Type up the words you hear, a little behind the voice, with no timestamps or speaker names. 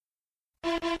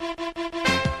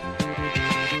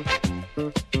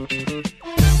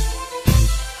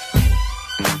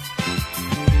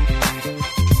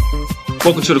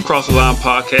Welcome to the Cross the Line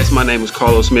podcast. My name is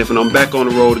Carlos Smith, and I'm back on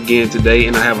the road again today,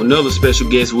 and I have another special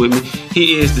guest with me.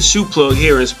 He is the shoe plug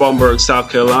here in Spartanburg, South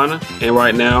Carolina, and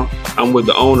right now I'm with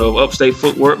the owner of Upstate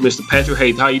Footwork, Mr. Patrick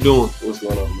Hayes. How you doing? What's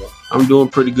going on, man? I'm doing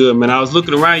pretty good, man. I was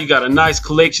looking around. You got a nice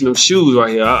collection of shoes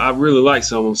right here. I really like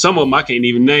some of them. Some of them I can't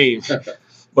even name.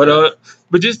 But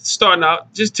just starting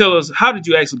out, just tell us, how did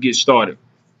you actually get started?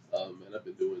 Man, I've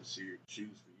been doing shoes for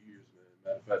years, man.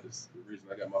 Matter of fact, it's the reason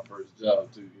I got my first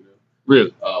job, too,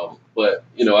 Really? But,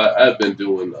 I've been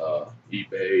doing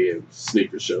eBay and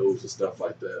sneaker shows and stuff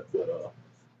like that. But,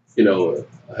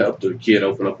 I helped a kid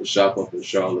open up a shop up in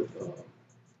Charlotte,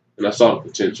 and I saw the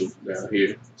potential down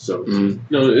here. So,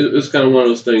 it was kind of one of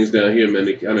those things down here, man.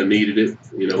 They kind of needed it.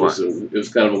 It was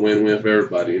kind of a win-win for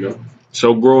everybody,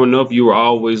 So growing up, you were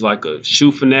always like a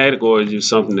shoe fanatic, or is it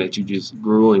something that you just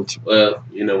grew into? Well,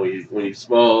 when you're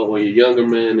small, when you're younger,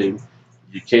 man, and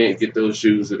you can't get those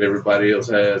shoes that everybody else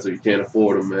has, or you can't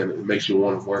afford them, man, it makes you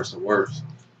want them worse and worse.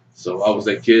 So I was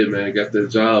that kid, man, got that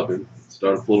job and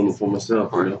started pulling them for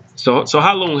myself, So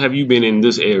how long have you been in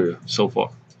this area so far?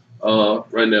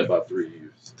 Right now, about 3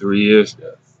 years. 3 years?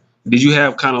 Yeah. Did you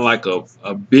have kind of like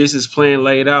a business plan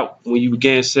laid out when you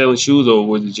began selling shoes, or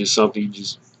was it just something you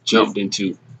just jumped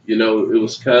into? It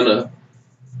was kind of,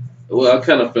 I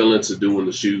kind of fell into doing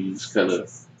the shoes, just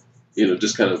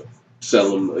kind of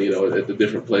sell them, at the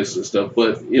different places and stuff.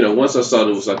 But, once I saw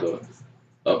there was like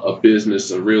a business,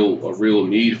 a real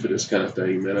need for this kind of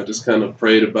thing, man, I just kind of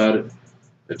prayed about it.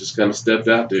 I just kind of stepped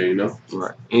out there,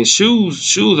 Right. And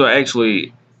shoes are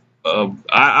actually,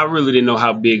 I really didn't know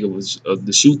how big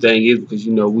the shoe thing is, because,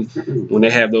 when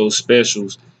they have those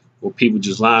specials where people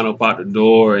just line up out the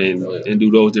door and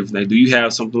do those different things. Do you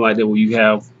have something like that where you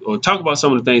have, or talk about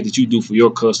some of the things that you do for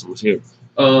your customers here?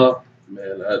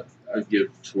 Man, I give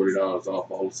 $20 off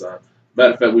all the time.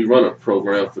 Matter of fact, we run a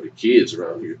program for the kids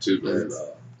around here too, man.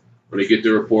 When they get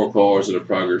their report cards or their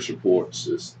progress reports,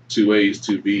 it's 2 A's,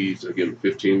 2 B's, I give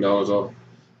them $15 off.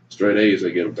 Straight A's, I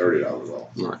give them $30 off.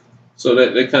 Right. So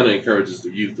that kind of encourages the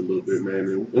youth a little bit,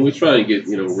 man. And we try and get,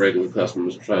 regular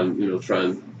customers, try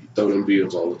and throw them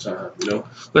deals all the time,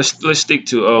 Let's stick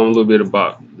to a little bit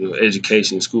about the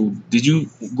education in school.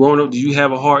 Growing up, did you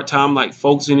have a hard time like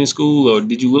focusing in school, or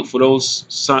did you look for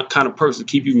those kind of perks to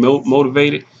keep you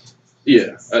motivated?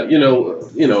 Yeah, a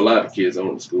lot of kids I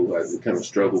went to school, I kind of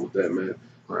struggle with that, man.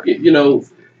 Right.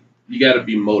 You got to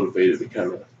be motivated to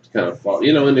kind of follow,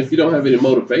 and if you don't have any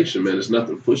motivation, man, there's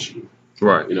nothing pushing you.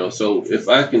 Right. So if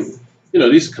I can,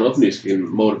 these companies can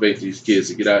motivate these kids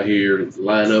to get out here and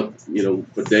line up,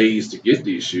 for days to get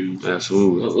these shoes.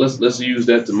 Absolutely. Let's use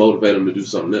that to motivate them to do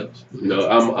something else.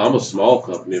 I'm a small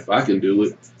company. If I can do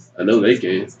it, I know they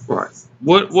can. Right.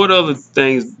 What other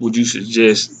things would you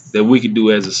suggest that we could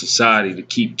do as a society to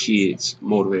keep kids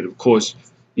motivated? Of course,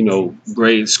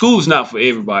 grades. School's not for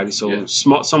everybody, so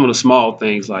some of the small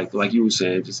things like you were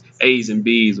saying, just A's and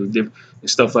B's or different and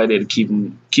stuff like that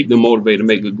to keep them motivated to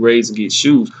make good grades and get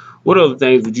shoes. What other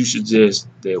things would you suggest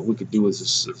that we could do as a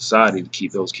society to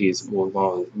keep those kids more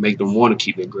involved and make them want to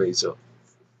keep their grades up?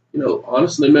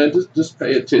 Honestly, man, just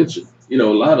pay attention. A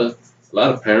lot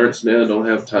of parents now don't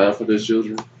have time for their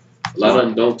children. A lot of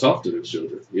them don't talk to their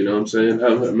children. You know what I'm saying?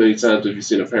 How many times have you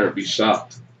seen a parent be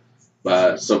shocked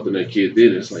by something their kid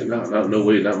did? It's like, no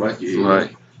way, not my kid.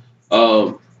 Right.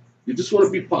 You just want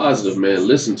to be positive, man.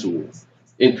 Listen to them.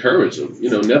 Encourage them.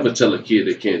 Never tell a kid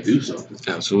they can't do something.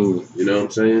 Absolutely. You know what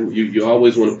I'm saying? You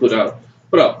always want to put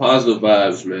out positive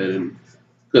vibes, man.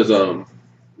 Because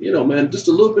man, just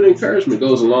a little bit of encouragement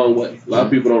goes a long way. A lot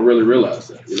of people don't really realize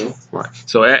that. Right.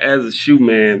 So as a shoe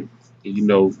man,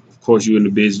 of course you're in the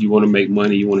business. You want to make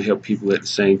money. You want to help people at the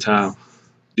same time.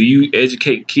 Do you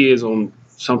educate kids on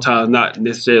sometimes not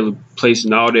necessarily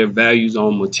placing all their values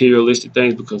on materialistic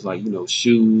things, because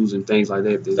shoes and things like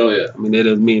that? Oh yeah. I mean, that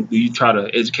doesn't mean. Do you try to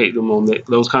educate them on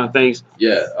those kind of things?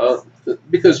 Yeah.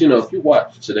 Because if you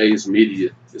watch today's media,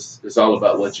 it's all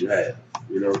about what you have.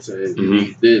 You know what I'm saying? You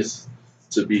need this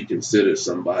to be considered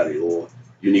somebody, or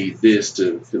you need this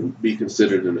to be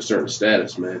considered in a certain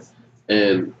status, man.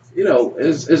 And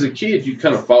as a kid, you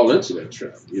kind of fall into that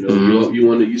trap.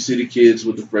 You see the kids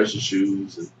with the freshest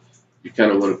shoes, and you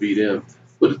kind of want to be them.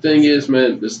 But the thing is,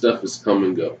 man, this stuff is come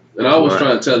and go. And I always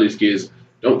try and tell these kids,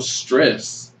 don't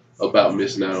stress about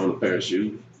missing out on a pair of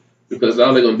shoes, because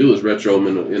all they're gonna do is retro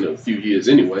them in a few years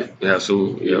anyway.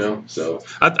 Absolutely. So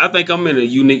I think I'm in a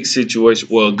unique situation,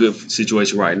 well, a good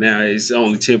situation right now. It's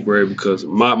only temporary because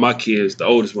my kids, the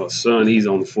oldest, my son, he's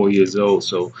only 4 years old.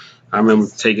 So I remember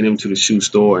taking him to the shoe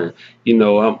store, and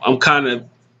I'm kind of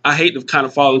I hate to kind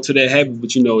of fall into that habit,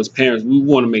 but as parents, we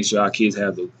want to make sure our kids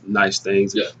have the nice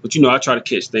things. Yeah. But I try to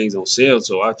catch things on sale.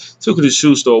 So I took her to the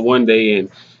shoe store one day,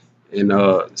 and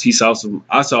he saw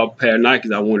I saw a pair of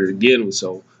Nikes I wanted to get him.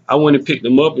 So I went and picked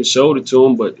them up and showed it to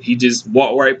him, but he just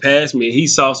walked right past me, and he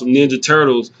saw some Ninja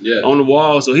Turtles on the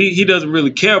wall. So he doesn't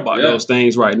really care about those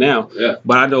things right now. Yeah.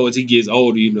 But I know as he gets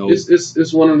older,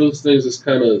 it's one of those things that's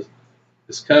kind of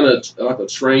like a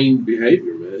trained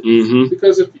behavior, man. Mm-hmm.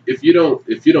 Because if you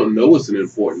don't know it's an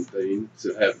important thing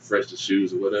to have the freshest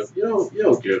shoes or whatever, you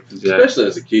don't care, especially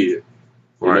as a kid.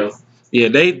 You know? Yeah,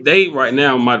 they right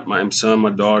now, my son,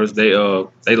 my daughters, they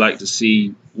like to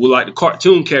see the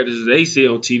cartoon characters that they see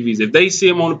on TVs. If they see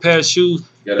them on a pair of shoes,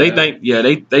 they think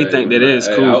that is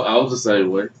cool. I was the same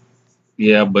way.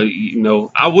 Yeah, but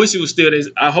I wish it was still this.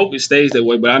 I hope it stays that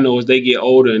way. But I know as they get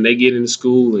older and they get into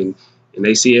school and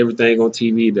they see everything on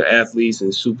TV, the athletes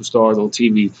and superstars on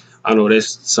TV, I know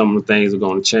that's some of the things are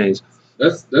going to change.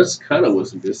 That's kind of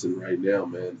what's missing right now,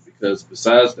 man. Because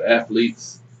besides the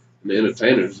athletes and the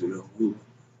entertainers, who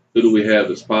do we have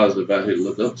that's positive out here to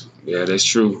look up to? Yeah, that's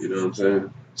true. You know what I'm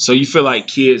saying? So you feel like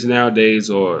kids nowadays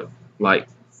are like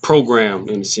programmed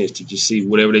in the sense to just see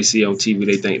whatever they see on TV,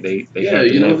 they think they have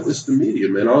to have. It's the media,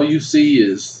 man. All you see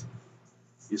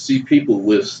people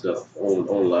with stuff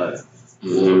online.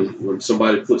 Mm-hmm. When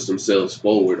somebody puts themselves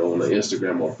forward on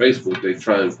Instagram or Facebook, they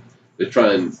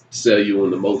try and sell you on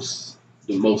the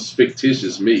most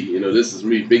fictitious me. This is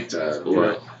me big time.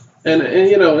 Right. And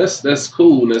that's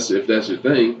cool. And if that's your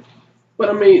thing, but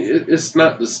I mean, it's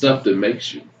not the stuff that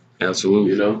makes you.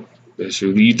 Absolutely. That's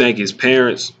true. Do you think as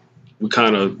parents we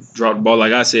kind of dropped the ball?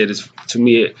 Like I said, to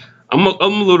me, I'm a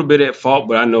little bit at fault,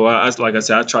 but I know like I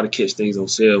said, I try to catch things on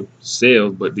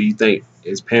sale. But do you think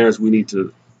as parents we need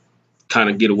to kind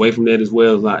of get away from that as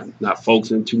well, not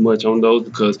focusing too much on those,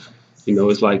 because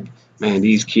it's like, man,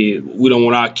 these kids, we don't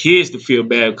want our kids to feel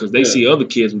bad because they see other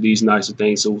kids with these nicer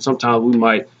things. So sometimes we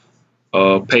might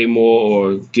pay more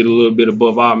or get a little bit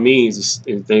above our means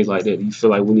and things like that. Do you feel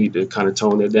like we need to kind of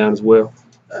tone that down as well?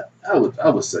 I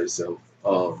would say so.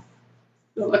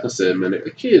 Like I said, man, a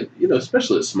kid,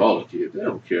 especially a smaller kid, they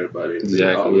don't care about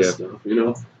anything, all this stuff.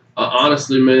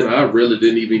 Honestly, man, I really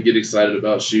didn't even get excited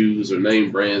about shoes or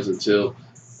name brands until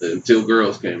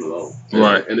girls came along.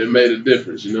 Right. And it made a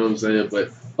difference, you know what I'm saying? But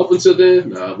up until then,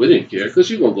 nah, we didn't care because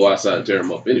you're going to go outside and tear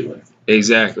them up anyway.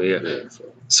 Exactly, yeah.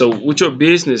 So with your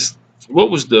business,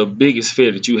 what was the biggest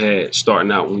fear that you had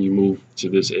starting out when you moved to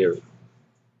this area?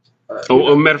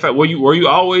 Matter of fact,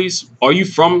 are you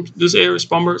from this area,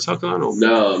 Spartanburg, South Carolina?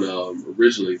 No, I'm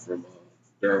originally from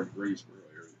Durham, Greensboro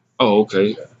area. Oh,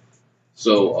 okay. Yeah.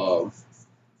 So,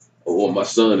 my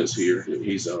son is here.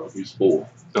 He's 4.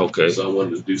 Okay. So I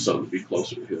wanted to do something to be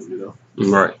closer to him,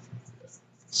 Right.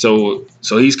 So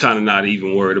he's kind of not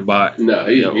even worried about. No,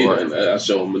 I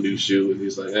show him a new shoe and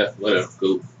he's like, whatever,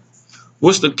 cool.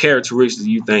 What's the characteristics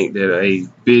you think that a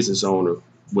business owner,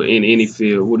 in any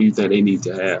field, what do you think they need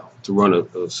to have to run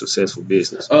a successful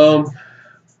business?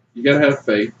 You gotta have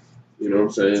faith. You know what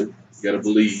I'm saying? You gotta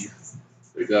believe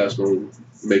that God's gonna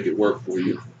make it work for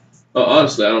you.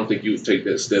 Honestly, I don't think you would take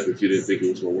that step if you didn't think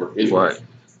it was gonna work anyway. Right.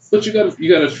 But you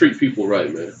gotta treat people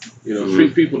right, man.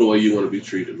 Treat people the way you want to be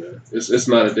treated, man. It's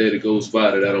not a day that goes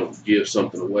by that I don't give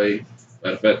something away.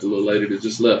 Matter of fact, the little lady that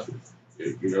just left,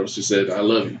 she said, "I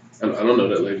love you." I don't know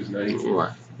that lady's name,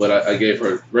 right? But I gave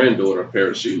her granddaughter a pair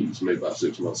of shoes maybe about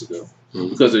 6 months ago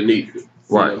because they needed it,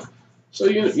 right? So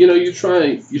you try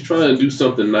and do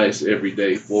something nice every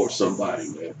day for somebody,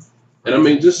 man. And I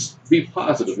mean, just be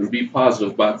positive and be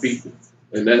positive by people.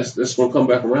 And that's gonna come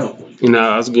back around for you.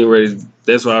 I was getting ready.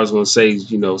 That's what I was gonna say.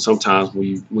 Sometimes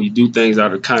when you do things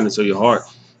out of the kindness of your heart,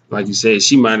 like you said,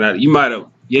 you might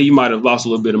have lost a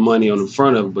little bit of money on the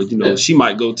front of it, but she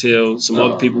might go tell some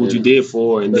other people what you did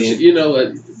for her, and then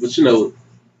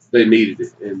they needed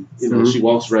it, and she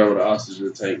walks around with an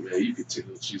oxygen tank, man. You can tell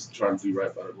she's trying to do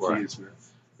right by her kids, man.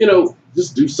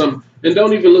 Just do something, and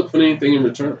don't even look for anything in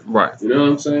return. Right. You know what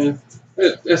I'm saying?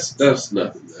 That's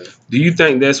nothing, man. Do you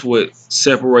think that's what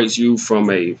separates you from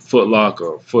a Foot Locker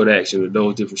or Foot Action or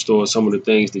those different stores? Some of the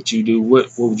things that you do, what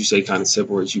would you say kind of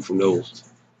separates you from those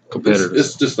competitors?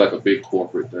 It's just like a big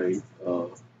corporate thing.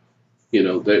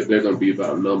 They're going to be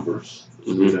about numbers.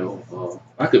 Mm-hmm.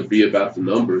 I could be about the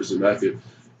numbers, and I could,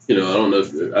 I don't know.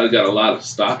 I got a lot of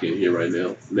stock in here right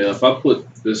now. Now, if I put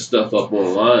this stuff up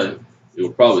online, it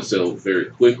will probably sell very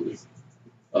quickly.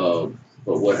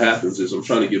 But what happens is I'm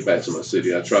trying to get back to my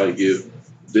city. I try to give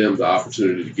them the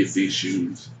opportunity to get these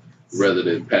shoes rather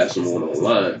than pass them on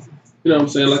online. You know what I'm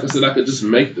saying? Like I said, I could just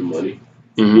make the money,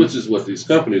 which is what these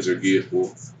companies are geared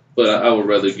for. but I would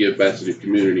rather give back to the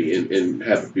community and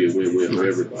have it be a win-win for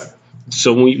everybody.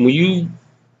 So when you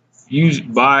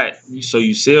buy, so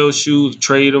you sell shoes,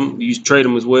 trade them, you trade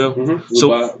them as well. Mm-hmm.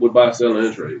 So We buy, sell,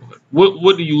 and trade.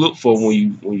 what do you look for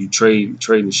when you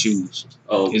trading shoes?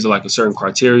 Is it like a certain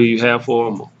criteria you have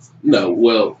for them? No,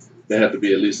 well, they have to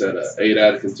be at least at an 8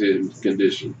 out of 10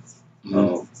 condition.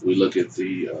 Mm-hmm. We look at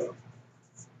the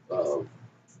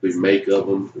make of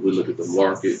them. We look at the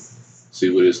market, see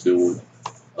what it's doing,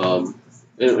 and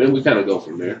we kind of go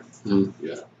from there. Mm-hmm.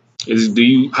 Yeah.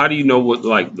 How do you know what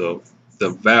like the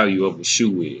value of a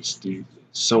shoe is? Do you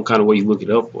some kind of way you look it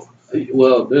up or?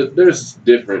 Well, there's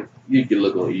different. You can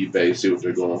look on eBay, see what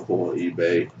they're going for on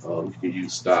eBay. You can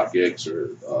use StockX or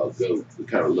go to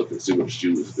kind of look and see what the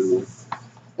shoe is doing.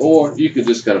 Or you can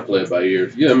just kind of play it by ear.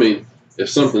 Yeah, I mean, if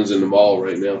something's in the mall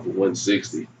right now for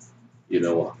 160,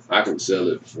 I can sell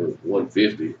it for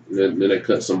 150, and then they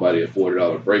cut somebody a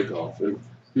 $40 break off, and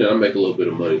I make a little bit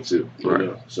of money too.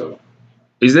 Right. So.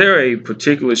 Is there a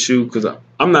particular shoe? Because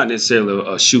I'm not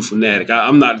necessarily a shoe fanatic.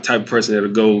 I'm not the type of person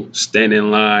that'll go stand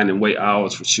in line and wait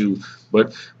hours for shoes.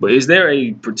 But is there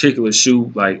a particular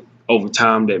shoe like over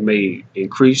time that may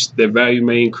increase, their value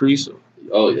may increase?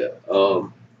 Oh yeah.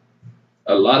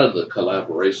 A lot of the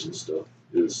collaboration stuff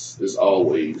is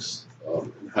always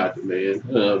in high demand.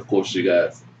 Of course, you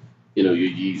got your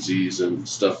Yeezys and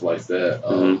stuff like that.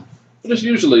 But it's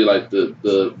usually like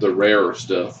the rarer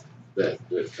stuff that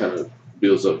kind of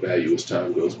builds up value as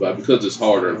time goes by because it's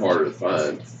harder and harder to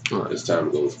find as time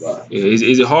goes by. Yeah,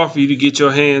 is it hard for you to get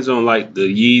your hands on like the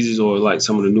Yeezys or like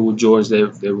some of the newer Jordans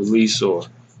that release or?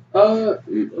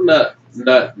 Not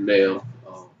now.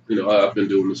 I've been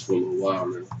doing this for a little while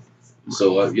now.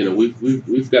 So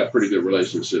we've got pretty good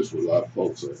relationships with a lot of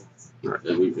folks, and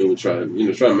we try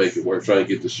and try and make it work, try and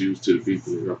get the shoes to the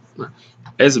people.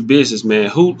 As a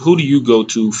businessman, who do you go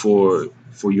to for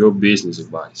your business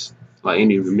advice? Like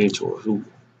any of your mentors? Who?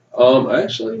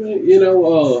 Actually, man,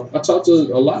 I talk to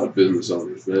a lot of business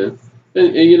owners, man,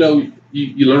 and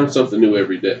you learn something new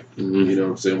every day. Mm-hmm. You know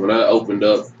what I'm saying? When I opened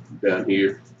up down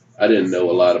here, I didn't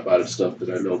know a lot about the stuff that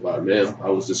I know about now. I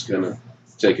was just kind of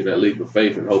taking that leap of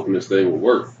faith and hoping this thing would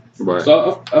work. Right.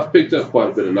 So I've picked up quite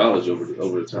a bit of knowledge over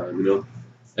the time,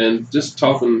 and just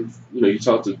talking, you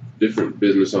talk to different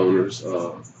business owners.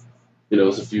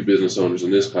 There's a few business owners in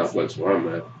this complex where I'm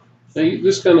at. And you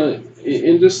just kind of,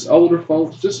 and just older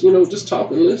folks, just talk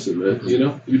and listen, man.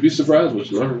 You'd be surprised what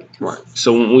you learn. Right.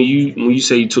 So when you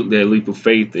say you took that leap of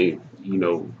faith and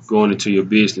going into your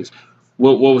business,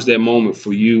 what was that moment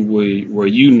for you where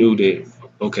you knew that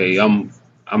okay,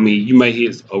 you may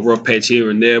hit a rough patch here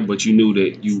and there, but you knew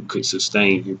that you could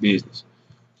sustain your business?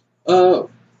 I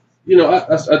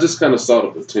just kind of saw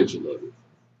the potential of it,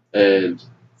 and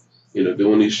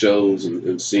doing these shows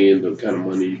and seeing the kind of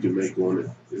money you can make on it.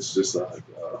 It's just like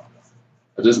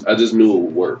I just knew it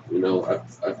would work.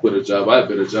 I quit a job. I had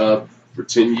been a job for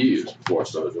 10 years before I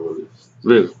started doing this.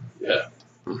 Really? Yeah.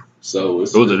 So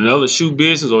was it another shoe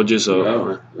business or just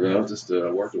just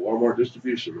I worked at Walmart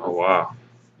distribution. Man. Oh wow.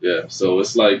 Yeah. So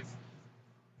it's like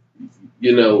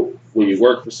when you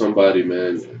work for somebody,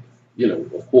 man,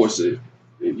 of course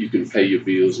you can pay your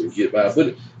bills and get by,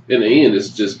 but in the end, it's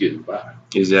just getting by.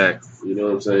 Exactly. You know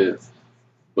what I'm saying?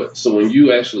 But so when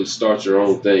you actually start your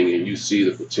own thing and you see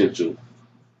the potential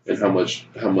and how much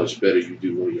better you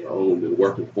do on your own than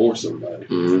working for somebody,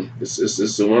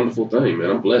 it's a wonderful thing, man.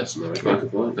 I'm blessed, man. I can't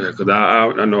complain. Yeah, because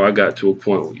I know I got to a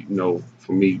point where,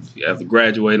 for me, after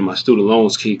graduating, my student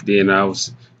loans kicked in. I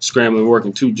was scrambling,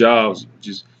 working 2 jobs,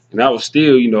 and I was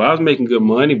still, I was making good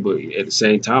money, but at the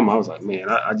same time, I was like, man,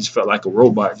 I just felt like a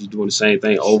robot, just doing the same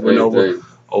thing over and over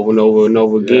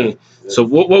again. Yeah. So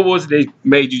what was it that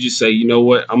made you just say, you know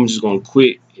what, I'm just gonna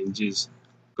quit and just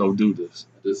go do this?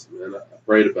 I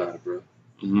prayed about it, bro.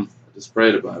 Mm-hmm. I just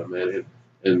prayed about it, man,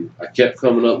 and I kept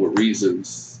coming up with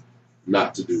reasons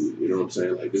not to do it. You know what I'm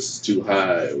saying? Like, this is too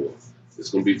high, or it's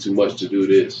gonna be too much to do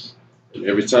this. And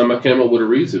every time I came up with a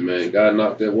reason, man, God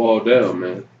knocked that wall down,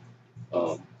 man.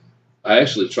 I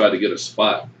actually tried to get a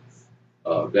spot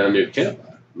down near Camp,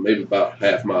 maybe about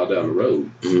half mile down the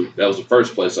road. Mm-hmm. That was the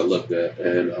first place I looked at,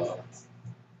 and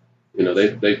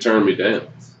they turned me down.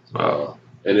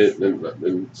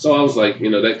 And so I was like,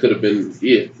 that could have been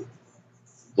it.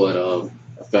 But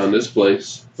I found this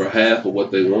place for half of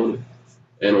what they wanted,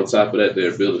 and on top of that,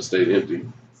 their building stayed empty.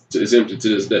 It's empty to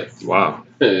this day. Wow.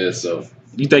 Yeah, so.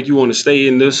 You think you want to stay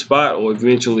in this spot or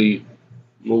eventually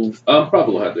move? I'm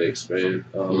probably gonna have to expand.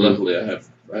 Luckily, I have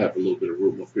a little bit of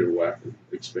room up here where I can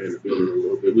expand the building a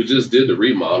little bit. We just did the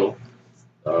remodel,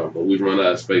 but we run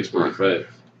out of space pretty fast.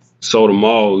 So the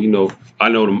mall, I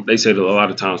know they say that a lot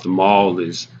of times the mall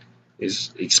is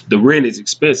the rent is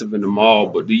expensive in the mall.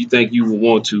 But do you think you would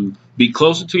want to be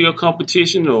closer to your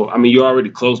competition, or I mean, you're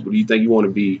already close, but do you think you want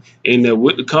to be in there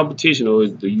with the competition, or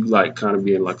do you like kind of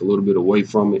being like a little bit away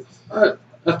from it?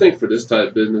 I think for this type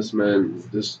of business, man,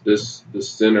 this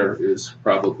center is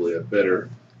probably a better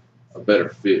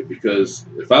fit because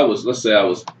if I was, let's say I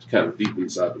was kind of deep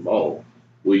inside the mall,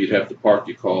 where you'd have to park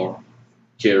your car,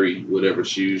 carry whatever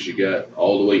shoes you got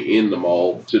all the way in the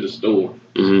mall to the store,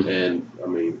 and I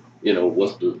mean,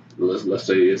 let's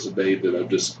say it's a day that I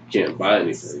just can't buy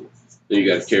anything, then you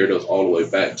got to carry those all the way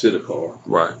back to the car.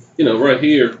 Right. Right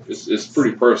here, it's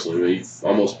pretty personal. You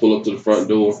almost pull up to the front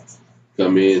door,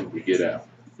 come in, you get out.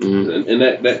 And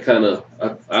that kind of,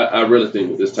 I really think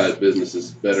with this type of business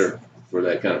is better for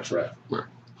that kind of traffic. Right.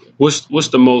 What's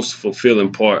the most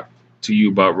fulfilling part to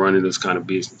you about running this kind of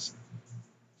business?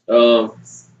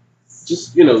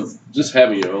 Just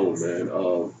having your own, man.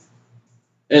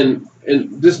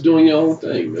 And just doing your own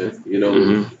thing, man.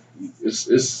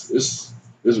 It's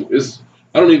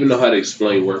I don't even know how to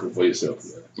explain working for yourself,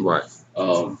 man. Right.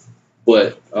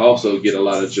 But I also get a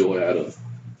lot of joy out of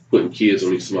putting kids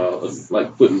on these smiles,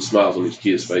 like putting smiles on these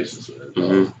kids' faces,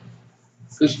 man.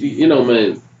 Because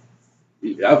man,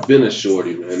 I've been a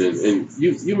shorty, man, and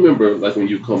you remember like when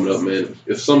you coming up, man.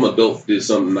 If some adult did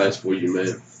something nice for you,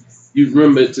 man, you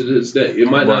remember it to this day. It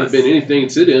might not have been anything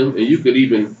to them, and you could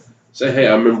even say, "Hey,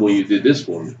 I remember when you did this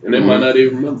for me," and they might not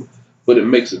even remember, but it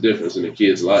makes a difference in the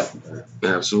kid's life, man.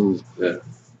 Absolutely. Yeah.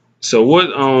 So what?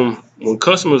 When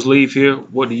customers leave here,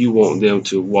 what do you want them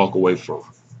to walk away from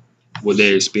with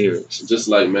their experience? Just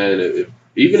like, man,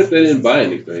 even if they didn't buy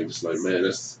anything, just like, man,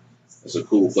 that's a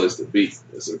cool place to be.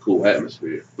 It's a cool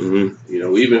atmosphere. Even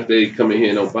if they come in here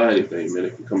and don't buy anything, man,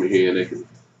 they can come in here and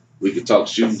we can talk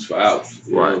shoes for hours.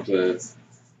 You know what I'm saying?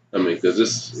 I mean, because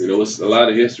it's a lot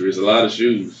of history. It's a lot of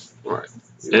shoes. Right.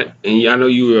 And I know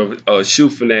you were a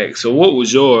shoe fanatic. So what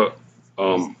was your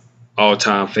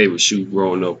all-time favorite shoe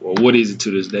growing up, or what is it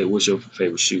to this day? What's your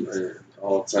favorite shoe? Man,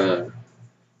 all time.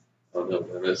 I don't know,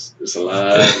 man. It's a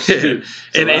lot.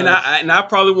 And I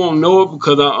probably won't know it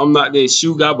because I'm not that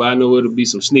shoe guy, but I know it'll be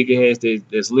some sneakerheads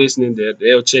that's listening that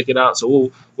they'll check it out. So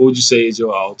what would you say is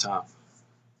your all-time?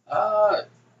 I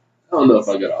don't know if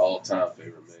I got an all-time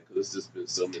favorite, man, because it's just been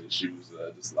so many shoes that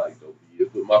I just liked over the years.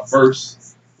 But my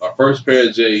first pair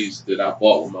of J's that I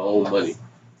bought with my own money,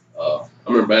 I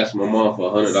remember asking my mom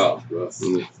for $100, bro.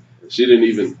 She didn't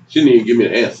even give me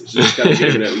an answer. She just kind of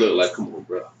gave me that look like, "Come on,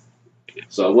 bro."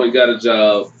 So I went and got a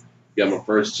job, got my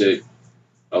first check.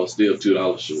 I was still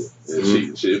 $2 short.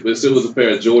 And but it was a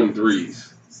pair of Jordan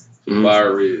 3s,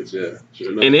 fire reds, yeah.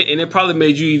 Sure enough. And it probably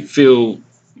made you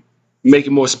make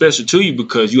it more special to you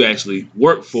because you actually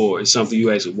work for it. It's something you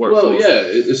actually work for. Well, yeah,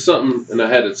 it's something, and I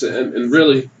had to say, and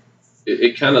really,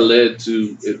 it kind of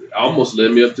it almost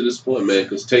led me up to this point, man,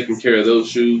 because taking care of those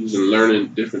shoes and learning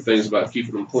different things about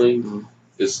keeping them clean,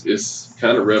 it's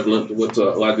kind of relevant to what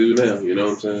I do now. You know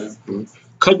what I'm saying?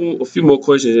 A few more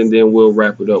questions, and then we'll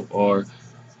wrap it up.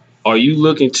 Are you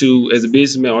looking to, as a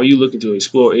businessman, are you looking to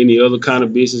explore any other kind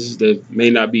of businesses that may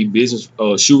not be business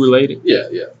shoe related? Yeah,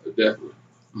 definitely.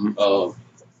 And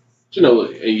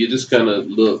you just kind of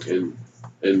look and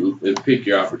pick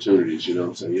your opportunities. You know what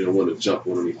I'm saying? You don't want to jump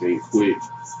on anything quick.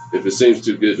 If it seems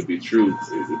too good to be true,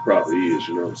 it probably is.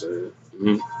 You know what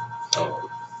I'm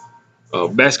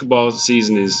saying? Basketball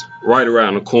season is right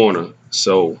around the corner.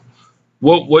 So,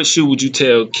 what shoe would you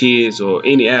tell kids or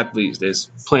any athletes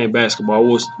that's playing basketball?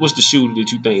 What's the shoe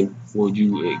that you think would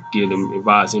you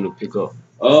advise them to pick up?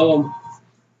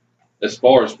 As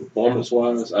far as performance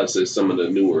wise, I'd say some of the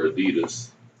newer Adidas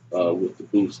with the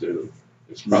boost in them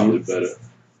is probably better.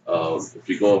 If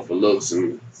you're going for looks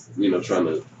and trying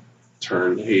to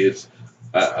turn heads,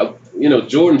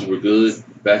 Jordans were good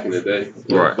back in the day,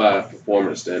 but by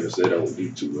performance standards, they don't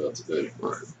do too well today.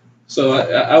 Right. So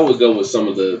I would go with some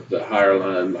of the higher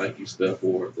line Nike stuff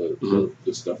or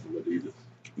the stuff from Adidas.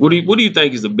 What do you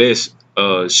think is the best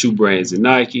shoe brands? Is it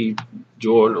Nike,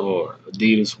 Jordan, or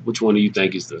Adidas? Which one do you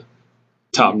think is the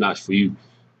top notch for you?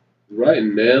 Right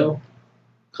now,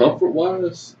 comfort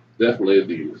wise, definitely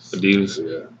Adidas. Adidas.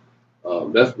 Yeah.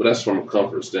 That's from a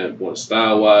comfort standpoint.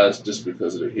 Style wise, just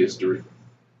because of the history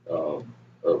of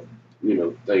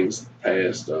things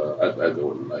past, I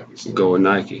go with Nike. So. Go with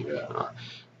Nike. Yeah.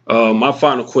 My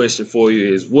final question for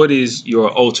you is: what is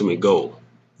your ultimate goal?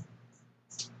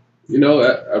 I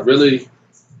really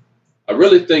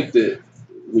think that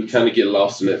we kind of get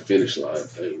lost in that finish line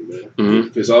thing, man.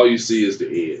 Because all you see is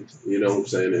the end. You know what I'm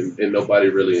saying? And nobody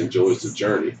really enjoys the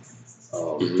journey.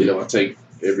 I take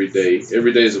every day.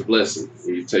 Every day is a blessing.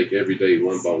 And you take every day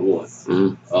one by one.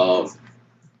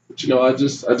 But I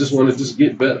just want to just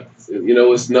get better.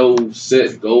 It's no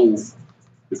set goal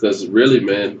because really,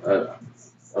 man,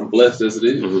 I'm blessed as it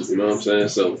is. Mm-hmm. You know what I'm saying?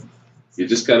 So you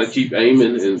just kind of keep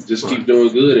aiming and just keep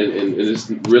doing good, and it's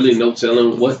really no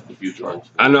telling what the future holds.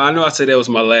 I know. I said that was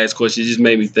my last question. It just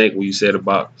made me think when you said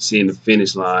about seeing the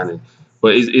finish line.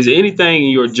 But is there anything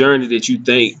in your journey that you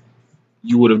think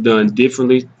you would have done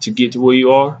differently to get to where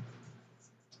you are?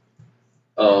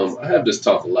 I have this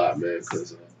talk a lot, man,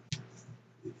 because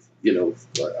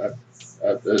I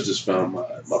just found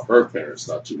my birth parents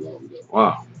not too long ago.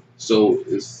 Wow. So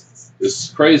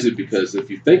it's crazy because if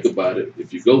you think about it,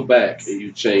 if you go back and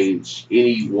you change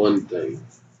any one thing,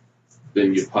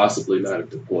 then you're possibly not at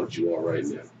the point you are right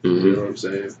now. Mm-hmm. You know what I'm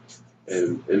saying?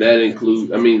 And that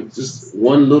includes, I mean, just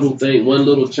one little thing, one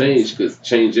little change could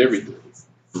change everything.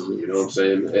 Mm-hmm. You know what I'm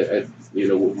saying?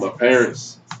 With my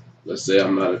parents, let's say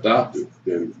I'm not adopted,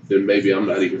 then maybe I'm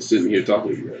not even sitting here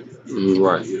talking to you right now. Mm-hmm.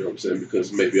 Right. You know what I'm saying?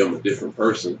 Because maybe I'm a different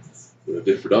person with a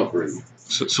different upbringing.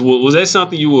 So was that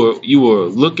something you were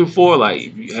looking for?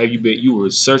 Like, you were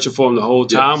searching for them the whole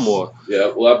time, Yes. or?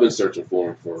 Yeah. Well, I've been searching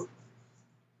for them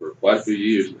for quite a few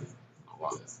years now. Wow.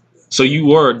 So you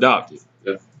were adopted.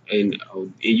 Yeah. And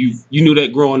you knew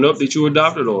that growing up that you were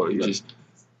adopted, or you just?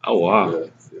 Oh wow. Yeah.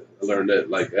 I learned that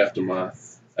like after my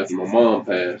mom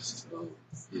passed.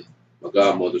 My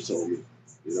godmother told me,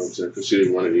 you know what I'm saying, because she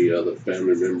didn't want any other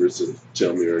family members to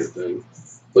tell me or anything.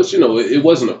 But it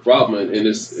wasn't a problem, and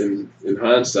it's in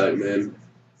hindsight, man.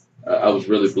 I was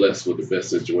really blessed with the best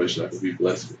situation I could be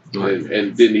blessed with, Right.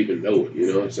 and didn't even know it. You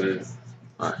know what I'm saying?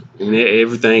 Right. And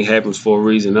everything happens for a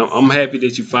reason. I'm happy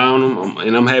that you found them,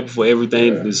 and I'm happy for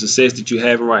everything, the success that you're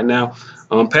having right now.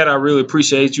 Pat, I really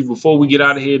appreciate you. Before we get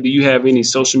out of here, do you have any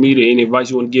social media, any advice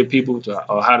you want to give people to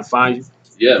how to find you?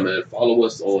 Yeah, man. Follow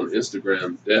us on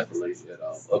Instagram, definitely, at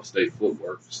Upstate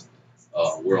Footworks.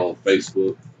 We're on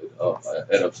Facebook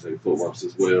at Upstate Footworks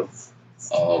as well.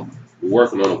 We're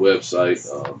working on a website.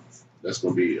 That's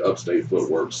going to be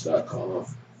upstatefootworks.com.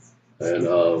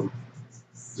 And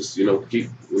just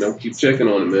keep checking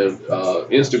on it, man.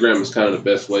 Instagram is kind of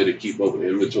the best way to keep up with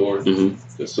inventory.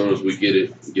 Mm-hmm. As soon as we get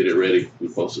it ready, we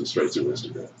post it straight to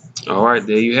Instagram. All right,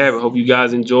 there you have it. Hope you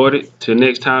guys enjoyed it. Till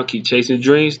next time, keep chasing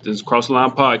dreams. This is Cross the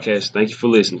Line Podcast. Thank you for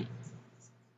listening.